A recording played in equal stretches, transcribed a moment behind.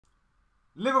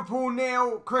Liverpool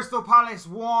 0, Crystal Palace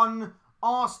 1,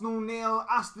 Arsenal 0,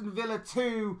 Aston Villa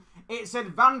 2. It's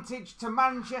advantage to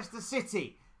Manchester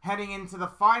City heading into the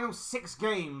final 6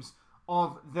 games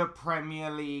of the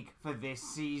Premier League for this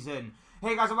season.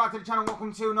 Hey guys, welcome back to the channel.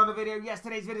 Welcome to another video.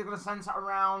 Today's video is going to centre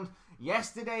around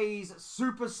yesterday's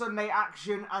Super Sunday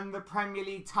action and the Premier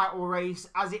League title race,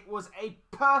 as it was a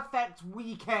perfect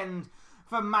weekend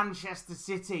for Manchester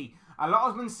City. A lot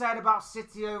has been said about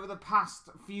City over the past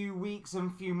few weeks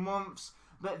and few months,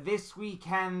 but this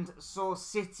weekend saw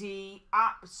City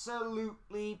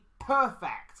absolutely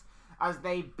perfect as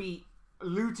they beat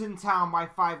Luton Town by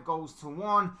 5 goals to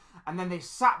 1, and then they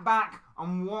sat back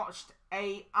and watched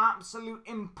an absolute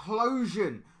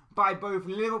implosion by both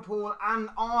Liverpool and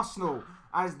Arsenal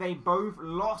as they both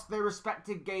lost their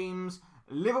respective games.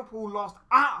 Liverpool lost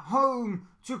at home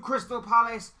to Crystal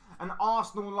Palace and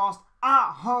Arsenal lost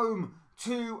at home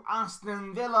to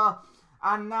Aston Villa.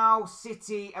 And now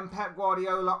City and Pep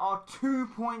Guardiola are 2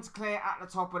 points clear at the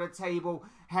top of the table,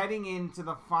 heading into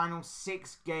the final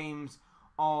 6 games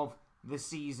of the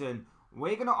season.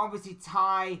 We're going to obviously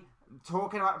tie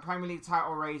talking about the Premier League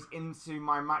title race into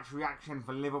my match reaction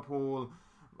for Liverpool.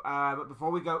 But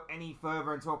before we go any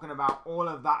further and talking about all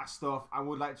of that stuff, I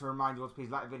would like to remind you all to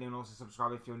please like the video and also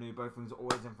subscribe if you're new. Both things are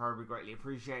always and very greatly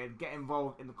appreciated. Get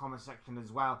involved in the comment section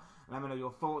as well. Let me know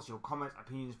your thoughts, your comments,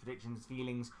 opinions, predictions,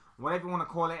 feelings, whatever you want to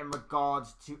call it in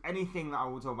regards to anything that I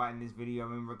will talk about in this video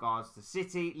in regards to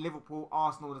City, Liverpool,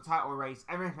 Arsenal, the title race,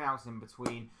 everything else in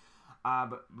between.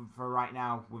 But for right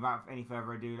now, without any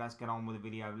further ado, let's get on with the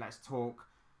video. Let's talk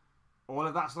all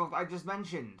of that stuff I just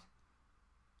mentioned.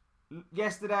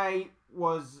 Yesterday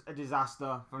was a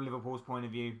disaster from Liverpool's point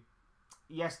of view.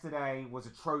 Yesterday was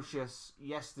atrocious.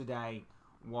 Yesterday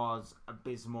was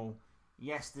abysmal.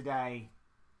 Yesterday,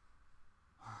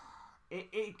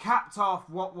 it capped off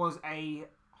what was a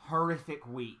horrific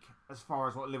week as far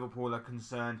as what Liverpool are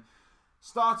concerned.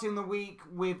 Starting the week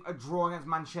with a draw against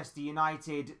Manchester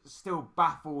United, still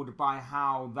baffled by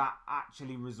how that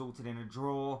actually resulted in a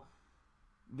draw.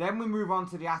 Then we move on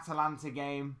to the Atalanta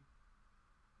game.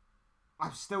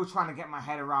 I'm still trying to get my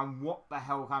head around what the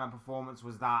hell kind of performance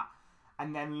was that.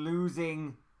 And then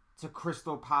losing to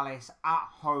Crystal Palace at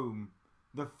home.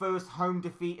 The first home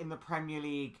defeat in the Premier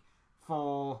League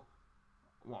for,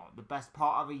 what, the best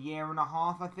part of a year and a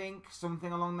half, I think.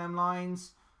 Something along them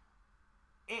lines.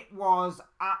 It was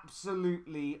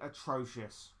absolutely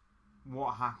atrocious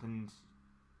what's happened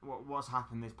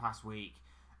this past week.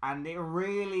 And it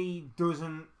really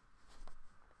doesn't...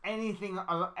 Anything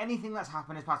that's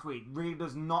happened this past week really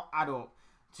does not add up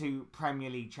to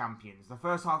Premier League champions. The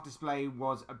first half display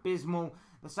was abysmal.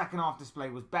 The second half display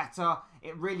was better.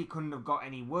 It really couldn't have got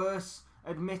any worse,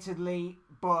 admittedly,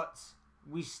 but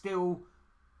we still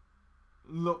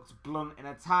looked blunt in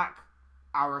attack.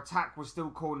 Our attack was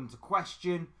still called into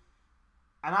question.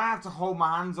 And I have to hold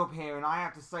my hands up here and I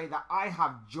have to say that I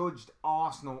have judged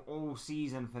Arsenal all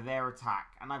season for their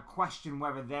attack. And I've questioned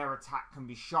whether their attack can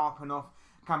be sharp enough,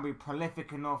 can be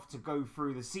prolific enough to go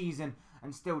through the season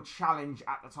and still challenge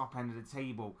at the top end of the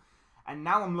table. And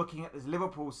now I'm looking at this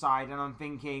Liverpool side and I'm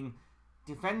thinking,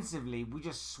 defensively, we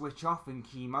just switch off in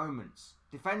key moments.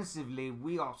 Defensively,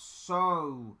 we are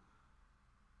so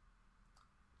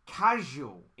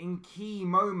casual in key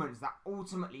moments that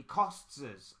ultimately costs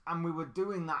us. And we were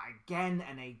doing that again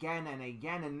and again and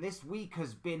again. And this week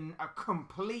has been a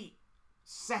complete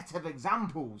set of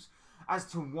examples as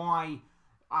to why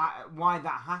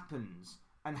that happens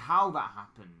and how that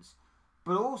happens.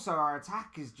 But also our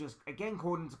attack is just again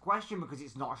called into question because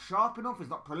it's not sharp enough, it's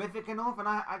not prolific enough. And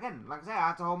again, like I say, I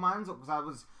had to hold my hands up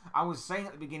because I was saying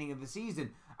at the beginning of the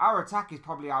season, our attack is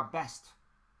probably our best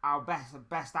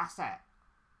asset.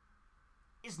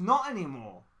 It's not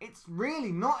anymore. It's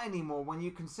really not anymore when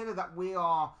you consider that we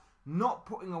are not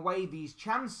putting away these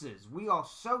chances. We are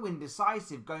so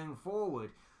indecisive going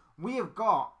forward. We have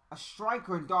got a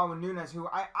striker in Darwin Núñez who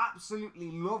I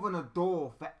absolutely love and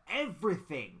adore for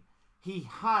everything he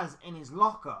has in his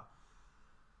locker.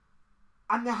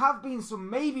 And there have been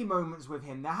some maybe moments with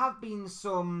him. There have been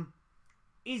some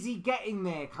is he getting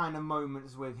there kind of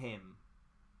moments with him.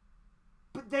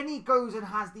 But then he goes and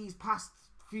has these past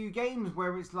few games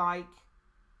where it's like,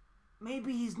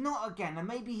 maybe he's not again, and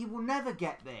maybe he will never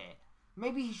get there.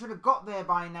 Maybe he should have got there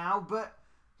by now, but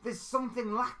there's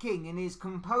something lacking in his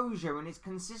composure and his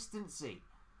consistency.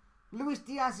 Luis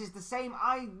Diaz is the same.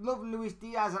 I love Luis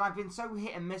Diaz, and I've been so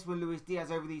hit and miss with Luis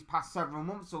Diaz over these past several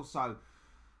months or so.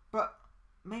 But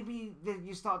maybe there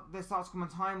starts to come a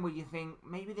time where you think,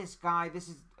 maybe this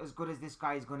is as good as this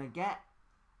guy is going to get.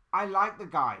 I like the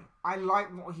guy. I like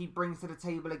what he brings to the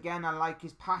table again. I like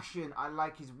his passion. I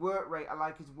like his work rate. I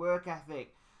like his work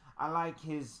ethic. I like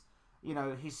his,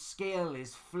 his skill,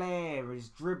 his flair, his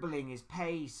dribbling, his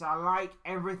pace. I like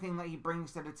everything that he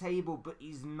brings to the table, but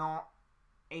he's not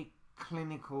a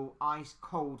clinical,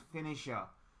 ice-cold finisher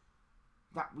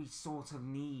that we sort of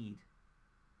need.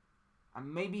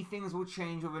 And maybe things will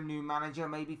change with a new manager.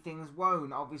 Maybe things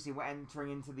won't. Obviously, we're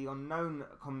entering into the unknown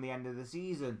come the end of the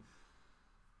season.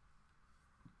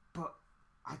 But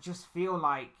I just feel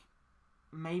like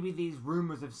maybe these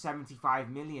rumours of 75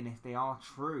 million, if they are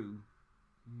true,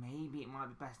 maybe it might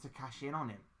be best to cash in on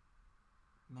him.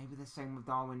 Maybe the same with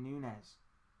Darwin Núñez.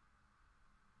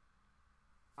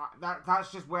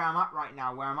 That's just where I'm at right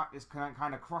now, where I'm at this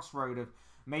kind of crossroad of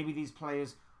maybe these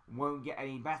players won't get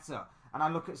any better. And I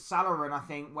look at Salah and I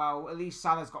think, well, at least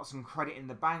Salah's got some credit in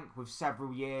the bank with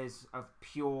several years of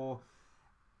pure,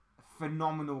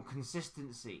 phenomenal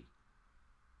consistency.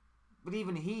 But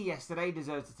even he yesterday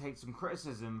deserves to take some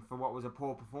criticism for what was a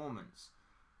poor performance.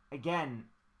 Again,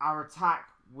 our attack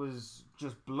was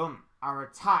just blunt. Our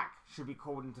attack should be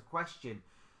called into question.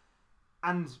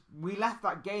 And we left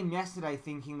that game yesterday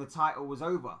thinking the title was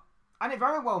over. And it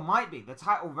very well might be. The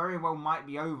title very well might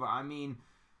be over. I mean,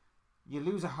 you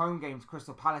lose a home game to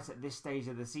Crystal Palace at this stage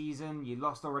of the season. You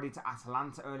lost already to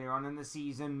Atalanta earlier on in the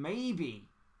season. Maybe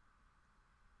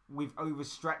we've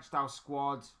overstretched our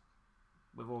squad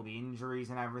with all the injuries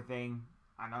and everything.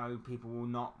 I know people will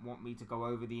not want me to go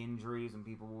over the injuries and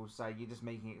people will say you're just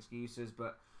making excuses,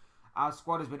 but our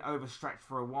squad has been overstretched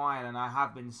for a while, and I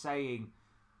have been saying,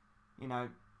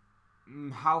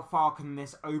 how far can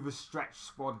this overstretched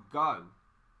squad go?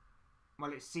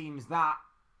 Well, it seems that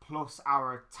plus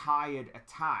our tired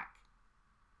attack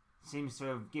seems to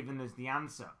have given us the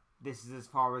answer. This is as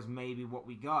far as maybe what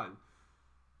we go.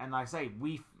 And like I say,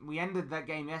 we ended that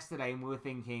game yesterday and we were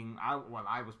thinking, I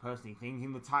was personally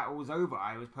thinking the title was over.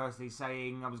 I was personally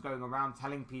saying, I was going around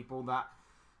telling people that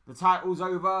the title's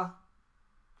over.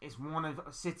 It's one of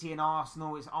City and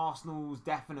Arsenal. It's Arsenal's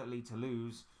definitely to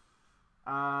lose.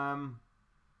 And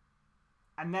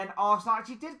then Arsenal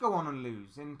actually did go on and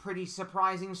lose in pretty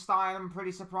surprising style and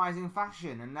pretty surprising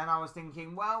fashion. And then I was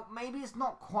thinking, well, maybe it's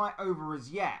not quite over as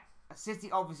yet.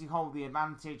 City obviously hold the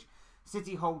advantage.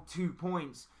 City hold 2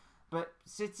 points, but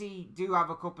City do have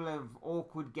a couple of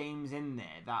awkward games in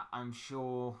there that I'm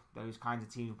sure those kinds of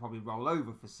teams will probably roll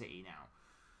over for City now.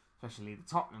 Especially the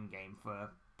Tottenham game for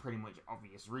pretty much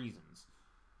obvious reasons.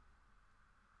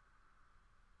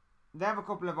 They have a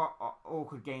couple of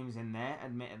awkward games in there,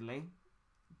 admittedly.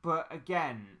 But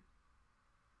again,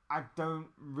 I don't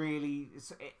really...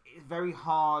 It's very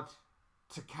hard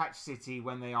to catch City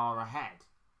when they are ahead.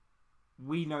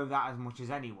 We know that as much as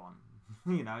anyone.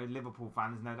 Liverpool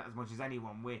fans know that as much as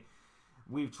anyone.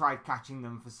 We've tried catching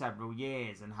them for several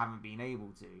years and haven't been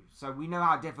able to. So we know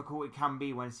how difficult it can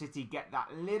be when City get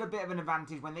that little bit of an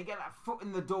advantage. When they get that foot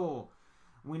in the door,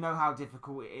 we know how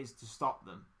difficult it is to stop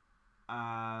them.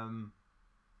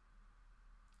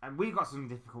 And we've got some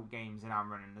difficult games in our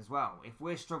running as well. If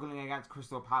we're struggling against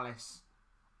Crystal Palace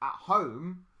at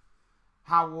home,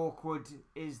 how awkward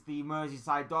is the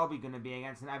Merseyside derby going to be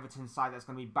against an Everton side that's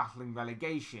going to be battling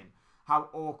relegation? How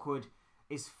awkward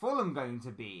is Fulham going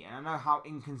to be? And I know how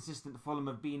inconsistent Fulham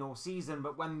have been all season,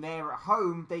 but when they're at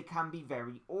home, they can be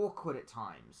very awkward at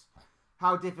times.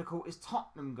 How difficult is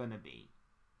Tottenham going to be?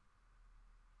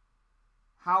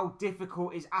 How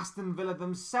difficult is Aston Villa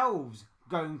themselves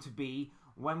going to be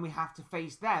when we have to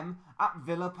face them at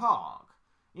Villa Park?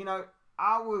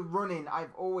 Our running,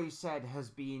 I've always said, has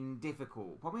been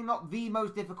difficult. Probably not the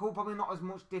most difficult. Probably not as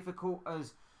much difficult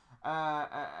as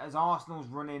Arsenal's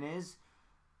running is,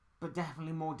 but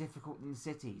definitely more difficult than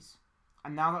City's.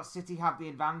 And now that City have the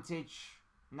advantage,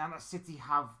 now that City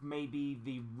have maybe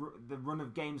the run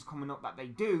of games coming up that they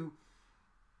do,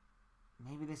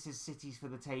 maybe this is City's for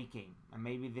the taking, and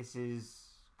maybe this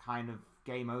is kind of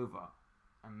game over,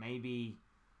 and maybe.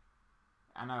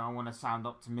 I know I want to sound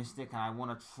optimistic and I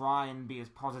want to try and be as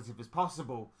positive as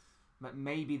possible, but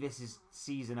maybe this is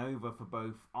season over for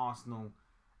both Arsenal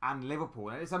and Liverpool.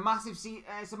 And it's a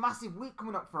massive week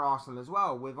coming up for Arsenal as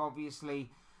well, with obviously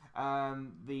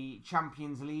the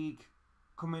Champions League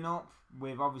coming up,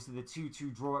 with obviously the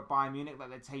 2-2 draw at Bayern Munich that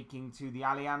they're taking to the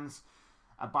Allianz.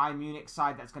 A Bayern Munich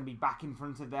side that's going to be back in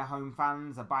front of their home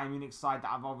fans. A Bayern Munich side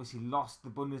that have obviously lost the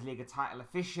Bundesliga title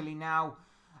officially now.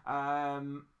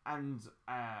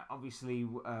 Obviously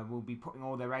will be putting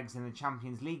all their eggs in the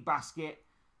Champions League basket.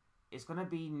 It's going to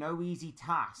be no easy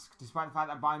task, despite the fact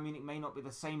that Bayern Munich may not be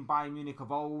the same Bayern Munich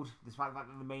of old, despite the fact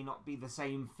that they may not be the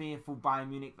same fearful Bayern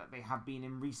Munich that they have been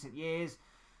in recent years.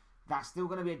 that's still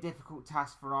going to be a difficult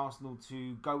task for Arsenal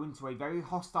to go into a very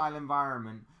hostile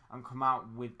environment and come out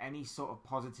with any sort of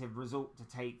positive result to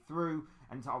take through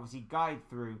and to obviously guide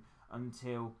through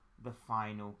until the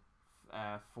final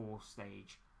fourth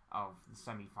stage of the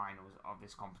semi-finals of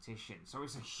this competition. So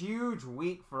it's a huge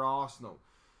week for Arsenal.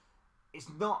 It's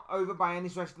not over by any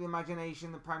stretch of the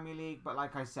imagination, the Premier League, but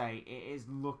like I say, it is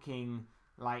looking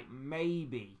like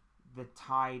maybe the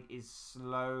tide is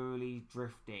slowly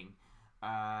drifting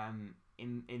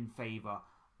in favour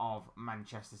of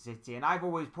Manchester City. And I've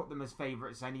always put them as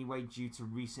favourites anyway due to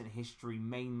recent history,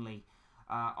 mainly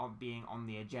of being on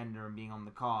the agenda and being on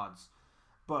the cards.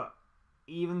 But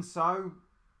even so,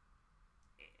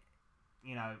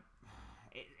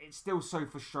 it's still so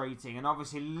frustrating. And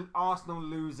obviously Arsenal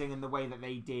losing in the way that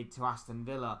they did to Aston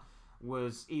Villa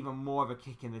was even more of a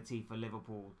kick in the teeth for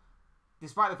Liverpool.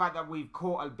 Despite the fact that we've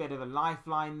caught a bit of a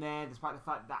lifeline there, despite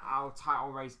the fact that our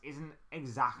title race isn't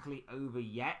exactly over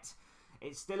yet,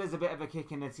 it still is a bit of a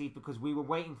kick in the teeth because we were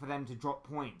waiting for them to drop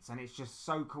points, and it's just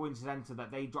so coincidental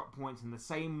that they drop points in the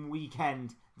same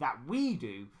weekend that we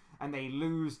do, and they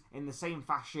lose in the same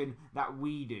fashion that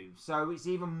we do. So it's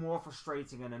even more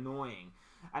frustrating and annoying.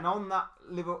 And on that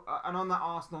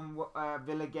Arsenal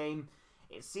Villa game,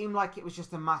 it seemed like it was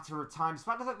just a matter of time.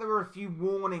 Despite the fact that there were a few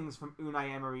warnings from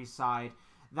Unai Emery's side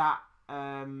that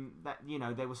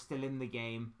they were still in the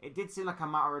game. It did seem like a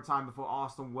matter of time before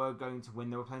Arsenal were going to win.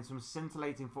 They were playing some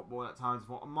scintillating football at times.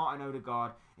 Martin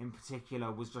Odegaard, in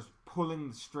particular, was just pulling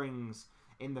the strings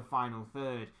in the final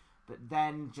third. But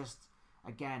then just,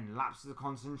 again, lapses of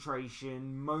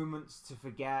concentration, moments to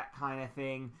forget kind of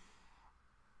thing.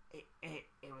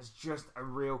 It was just a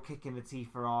real kick in the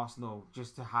teeth for Arsenal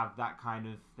just to have that kind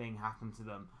of thing happen to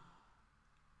them.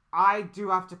 I do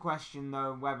have to question,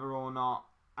 though, whether or not,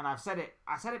 and I said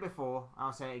it before, and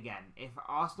I'll say it again, if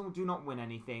Arsenal do not win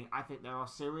anything, I think there are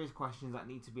serious questions that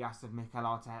need to be asked of Mikel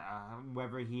Arteta,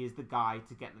 whether he is the guy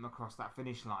to get them across that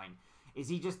finish line. Is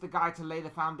he just the guy to lay the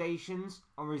foundations,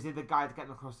 or is he the guy to get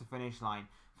them across the finish line?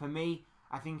 For me,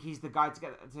 I think he's the guy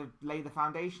to lay the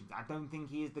foundations. I don't think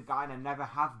he is the guy, and I never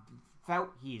have felt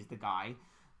he is the guy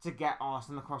to get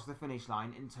Arsenal across the finish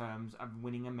line in terms of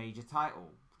winning a major title,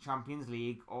 Champions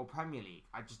League or Premier League.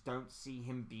 I just don't see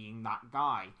him being that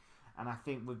guy, and I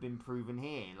think we've been proven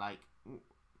here. Like,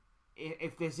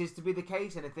 if this is to be the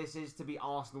case, and if this is to be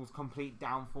Arsenal's complete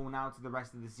downfall now to the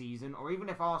rest of the season, or even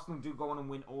if Arsenal do go on and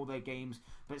win all their games,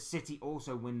 but City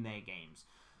also win their games,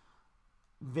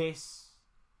 this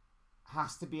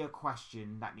has to be a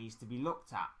question that needs to be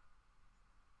looked at.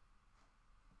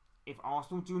 If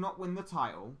Arsenal do not win the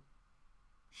title,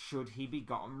 should he be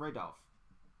gotten rid of?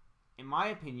 In my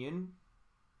opinion,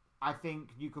 I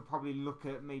think you could probably look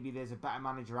at maybe there's a better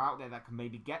manager out there that can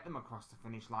maybe get them across the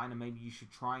finish line, and maybe you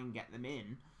should try and get them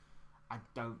in. I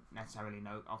don't necessarily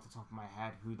know off the top of my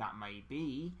head who that may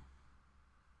be.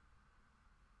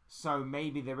 So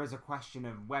maybe there is a question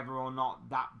of whether or not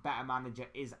that better manager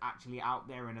is actually out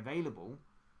there and available.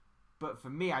 But for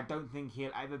me, I don't think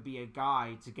he'll ever be a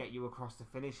guy to get you across the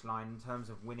finish line in terms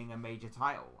of winning a major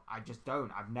title. I just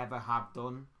don't. I've never have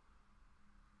done.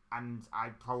 And I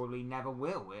probably never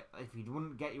will. If he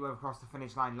wouldn't get you across the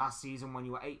finish line last season when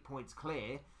you were 8 points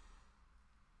clear,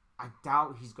 I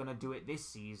doubt he's going to do it this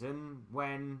season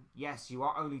when, yes, you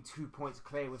are only 2 points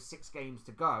clear with 6 games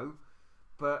to go.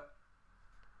 But,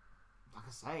 like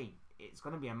I say, it's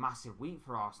going to be a massive week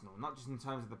for Arsenal, not just in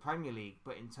terms of the Premier League,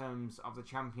 but in terms of the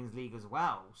Champions League as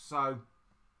well. So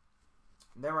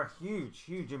there are huge,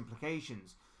 huge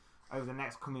implications over the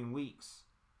next coming weeks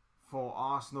for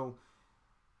Arsenal.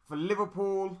 For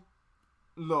Liverpool,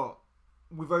 look,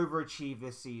 we've overachieved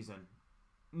this season.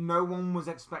 No one was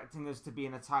expecting us to be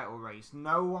in a title race.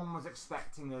 No one was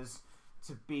expecting us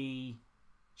to be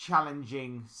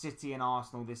challenging City and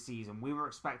Arsenal this season. We were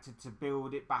expected to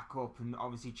build it back up and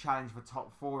obviously challenge for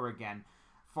top 4 again,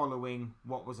 following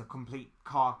what was a complete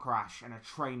car crash and a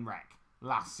train wreck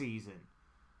last season.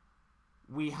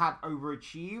 We have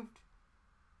overachieved.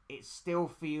 It still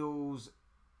feels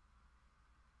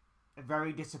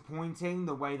very disappointing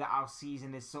the way that our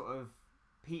season is sort of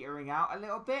petering out a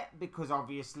little bit, because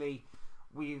obviously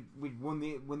we won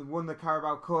the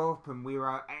Carabao Cup, and we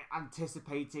were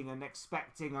anticipating and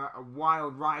expecting a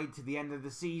wild ride to the end of the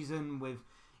season with,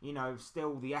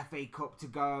 still the FA Cup to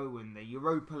go and the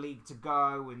Europa League to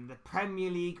go and the Premier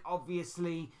League,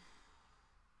 obviously.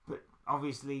 But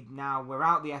obviously now we're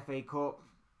out the FA Cup.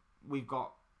 We've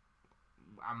got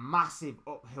a massive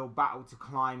uphill battle to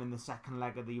climb in the second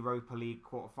leg of the Europa League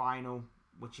quarter-final.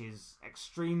 which is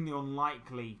extremely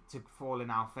unlikely to fall in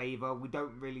our favour. We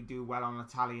don't really do well on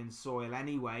Italian soil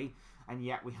anyway, and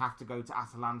yet we have to go to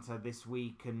Atalanta this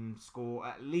week and score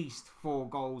at least 4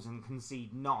 goals and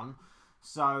concede none.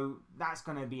 So that's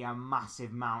going to be a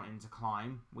massive mountain to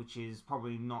climb, which is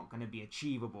probably not going to be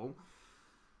achievable.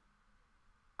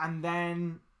 And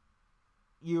then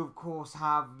you, of course,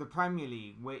 have the Premier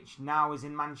League, which now is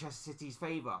in Manchester City's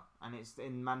favour, and it's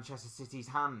in Manchester City's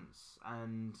hands.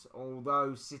 And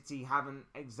although City haven't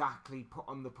exactly put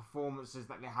on the performances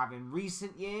that they have in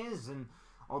recent years, and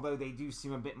although they do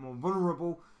seem a bit more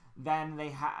vulnerable than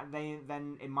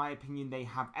in my opinion, they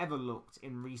have ever looked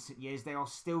in recent years, they are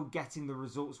still getting the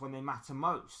results when they matter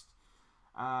most.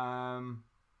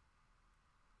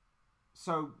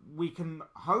 So we can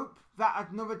hope that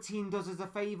another team does us a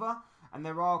favour. And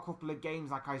there are a couple of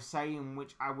games, like I say, in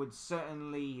which I would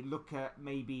certainly look at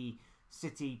maybe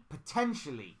City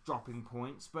potentially dropping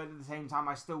points. But at the same time,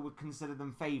 I still would consider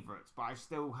them favourites. But I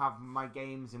still have my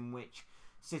games in which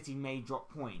City may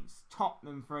drop points.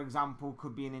 Tottenham, for example,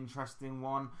 could be an interesting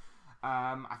one.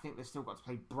 I think they've still got to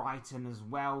play Brighton as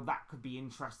well. That could be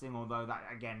interesting, although that,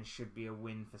 again, should be a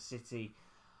win for City.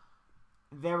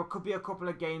 There could be a couple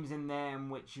of games in there in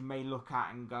which you may look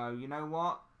at and go, you know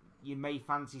what? You may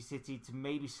fancy City to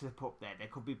maybe slip up there. There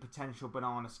could be potential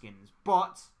banana skins.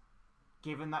 But,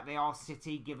 given that they are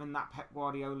City, given that Pep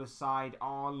Guardiola's side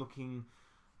are looking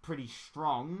pretty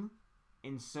strong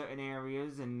in certain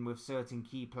areas and with certain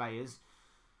key players,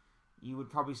 you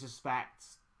would probably suspect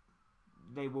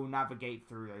they will navigate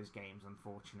through those games,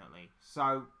 unfortunately.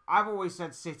 So, I've always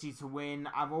said City to win.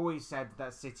 I've always said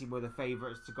that City were the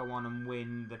favourites to go on and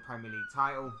win the Premier League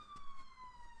title.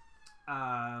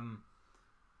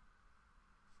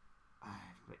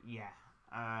 But yeah,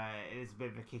 it is a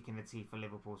bit of a kick in the teeth for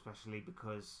Liverpool, especially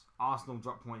because Arsenal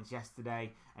dropped points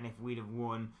yesterday, and if we'd have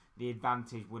won, the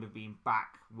advantage would have been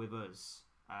back with us,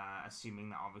 assuming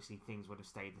that obviously things would have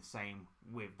stayed the same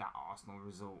with that Arsenal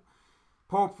result.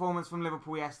 Poor performance from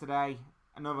Liverpool yesterday.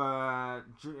 Another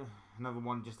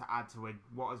one just to add to it,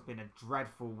 what has been a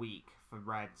dreadful week for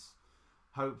Reds.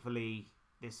 Hopefully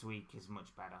this week is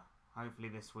much better. Hopefully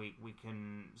this week we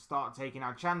can start taking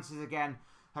our chances again.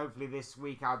 Hopefully this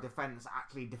week our defence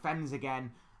actually defends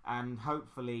again, and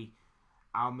hopefully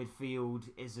our midfield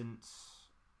isn't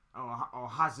or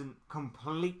hasn't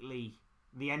completely,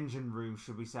 the engine room,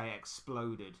 should we say,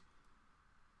 exploded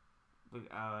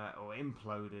or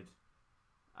imploded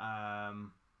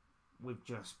with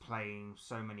just playing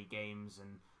so many games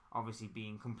and obviously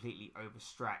being completely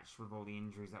overstretched with all the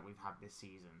injuries that we've had this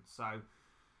season. So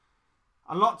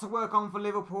a lot to work on for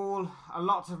Liverpool, a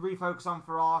lot to refocus on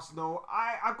for Arsenal.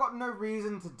 I've got no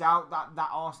reason to doubt that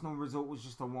Arsenal result was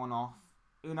just a one-off.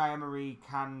 Unai Emery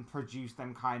can produce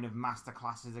them kind of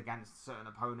masterclasses against certain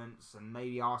opponents, and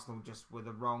maybe Arsenal just were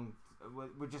the wrong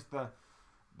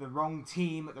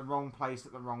team at the wrong place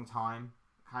at the wrong time,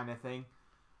 kind of thing.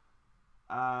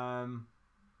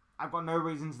 I've got no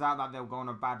reason to doubt that they'll go on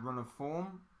a bad run of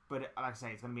form. But like I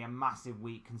say, it's going to be a massive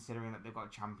week considering that they've got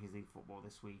Champions League football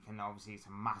this week. And obviously it's a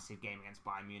massive game against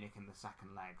Bayern Munich in the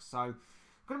second leg. So,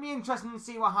 going to be interesting to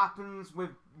see what happens with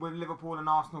Liverpool and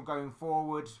Arsenal going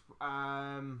forward.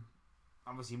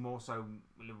 Obviously more so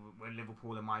with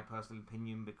Liverpool in my personal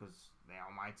opinion because they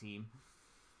are my team.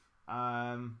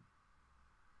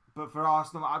 But for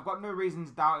Arsenal, I've got no reason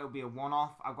to doubt it'll be a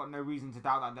one-off. I've got no reason to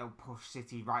doubt that they'll push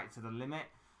City right to the limit.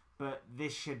 But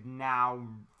this should now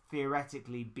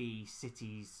theoretically be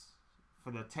City's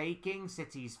for the taking,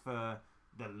 City's for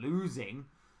the losing.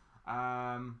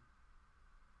 Yeah,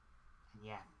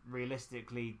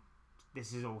 realistically,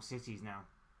 this is all City's now.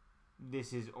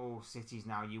 This is all City's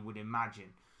now, you would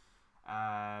imagine.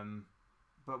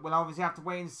 But we'll obviously have to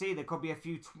wait and see. There could be a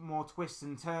few more twists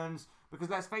and turns. Because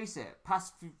let's face it,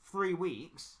 past 3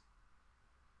 weeks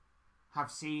have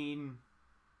seen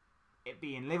it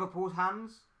be in Liverpool's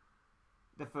hands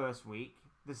the first week.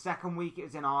 The second week it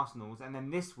was in Arsenal's, and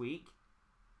then this week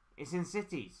it's in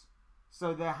City's.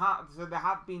 So there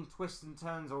have been twists and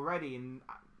turns already, and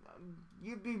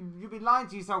you'd be lying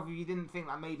to yourself if you didn't think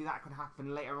that maybe that could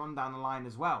happen later on down the line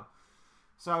as well.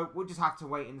 So we'll just have to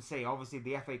wait and see. Obviously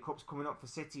the FA Cup's coming up for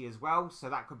City as well, so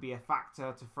that could be a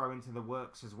factor to throw into the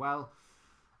works as well.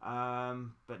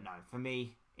 But no, for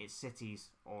me it's City's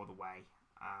all the way.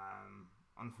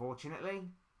 Unfortunately.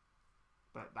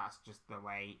 But that's just the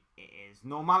way it is.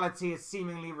 Normality has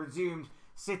seemingly resumed.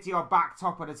 City are back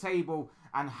top of the table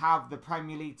and have the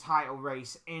Premier League title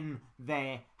race in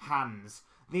their hands.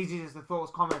 These are just the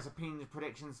thoughts, comments, opinions,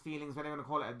 predictions, feelings, whatever you want to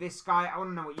call it, of this guy. I want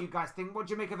to know what you guys think. What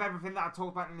do you make of everything that I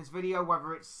talked about in this video?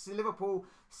 Whether it's Liverpool,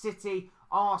 City,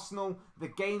 Arsenal, the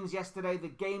games yesterday, the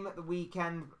game at the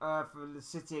weekend for the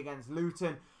City against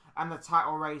Luton, and the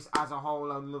title race as a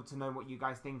whole. I'd love to know what you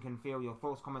guys think and feel. Your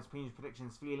thoughts, comments, opinions,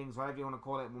 predictions, feelings, whatever you want to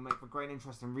call it, will make for great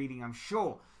interesting reading, I'm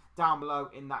sure, down below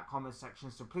in that comment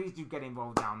section. So please do get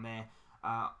involved down there.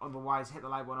 Otherwise, hit the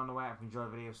like button on the way up if you enjoy the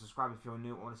video. Subscribe if you're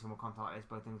new or want to see more content like this.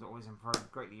 Both things are always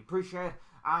greatly appreciated.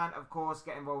 And of course,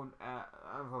 get involved.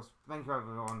 Of course, thank you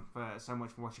everyone for so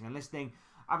much for watching and listening.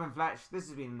 I've been Fletch. This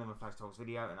has been another Fletch Talks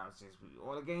video, and I'll see you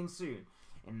all again soon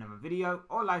in another video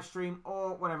or live stream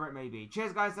or whatever it may be.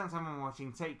 Cheers, guys. Thanks for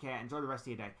watching. Take care. Enjoy the rest of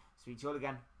your day. Speak to you all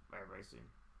again very, very soon.